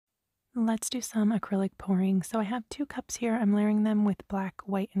Let's do some acrylic pouring. So I have 2 cups here. I'm layering them with black,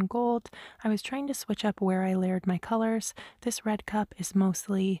 white, and gold. I was trying to switch up where I layered my colors. This red cup is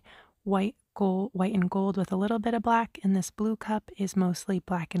mostly white and gold with a little bit of black, and this blue cup is mostly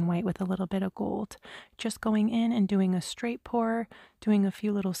black and white with a little bit of gold. Just going in and doing a straight pour, doing a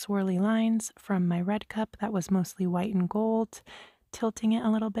few little swirly lines from my red cup that was mostly white and gold, tilting it a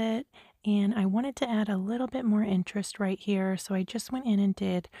little bit, and I wanted to add a little bit more interest right here, so I just went in and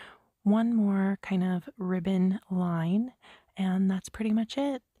did one more kind of ribbon line, and that's pretty much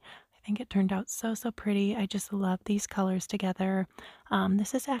it. I think it turned out so pretty. I just love these colors together.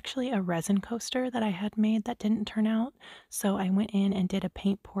 This is actually a resin coaster that I had made that didn't turn out, so I went in and did a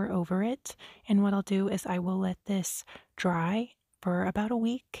paint pour over it, and what I'll do is I will let this dry for about a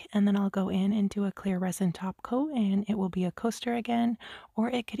week, and then I'll go in and do a clear resin top coat, and it will be a coaster again, or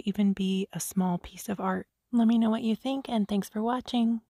it could even be a small piece of art. Let me know what you think, and thanks for watching.